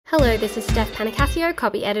Hello, this is Steph Panicasio,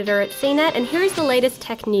 copy editor at CNET, and here is the latest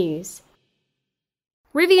tech news.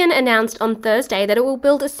 Rivian announced on Thursday that it will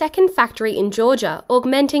build a second factory in Georgia,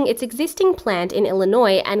 augmenting its existing plant in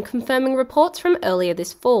Illinois and confirming reports from earlier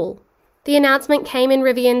this fall. The announcement came in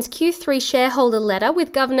Rivian's Q3 shareholder letter,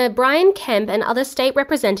 with Governor Brian Kemp and other state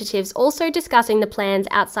representatives also discussing the plans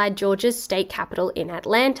outside Georgia's state capital in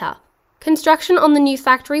Atlanta. Construction on the new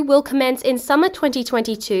factory will commence in summer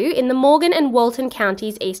 2022 in the Morgan and Walton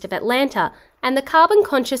counties east of Atlanta, and the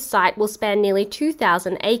carbon-conscious site will span nearly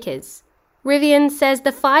 2,000 acres. Rivian says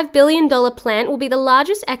the $5 billion plant will be the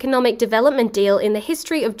largest economic development deal in the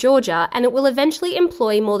history of Georgia, and it will eventually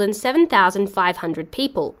employ more than 7,500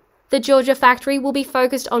 people. The Georgia factory will be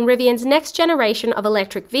focused on Rivian's next generation of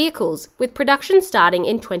electric vehicles, with production starting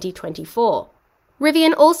in 2024.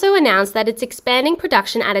 Rivian also announced that it's expanding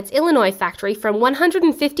production at its Illinois factory from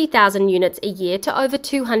 150,000 units a year to over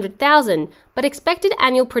 200,000, but expected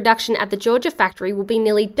annual production at the Georgia factory will be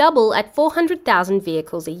nearly double at 400,000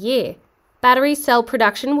 vehicles a year. Battery cell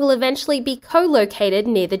production will eventually be co-located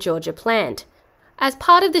near the Georgia plant. As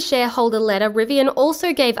part of the shareholder letter, Rivian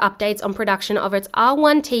also gave updates on production of its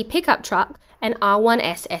R1T pickup truck and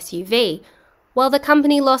R1S SUV. While the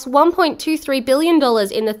company lost $1.23 billion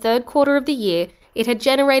in the third quarter of the year, it had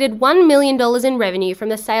generated $1 million in revenue from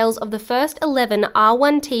the sales of the first 11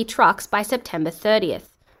 R1T trucks by September 30th.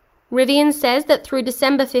 Rivian says that through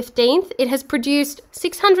December 15th, it has produced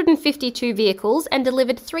 652 vehicles and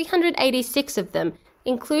delivered 386 of them,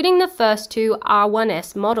 including the first two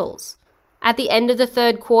R1S models. At the end of the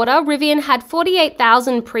third quarter, Rivian had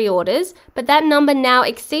 48,000 pre-orders, but that number now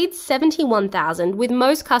exceeds 71,000, with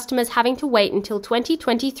most customers having to wait until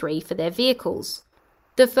 2023 for their vehicles.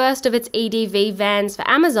 The first of its EDV vans for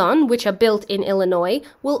Amazon, which are built in Illinois,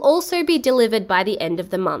 will also be delivered by the end of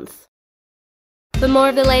the month. For more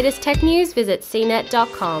of the latest tech news, visit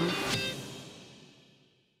cnet.com.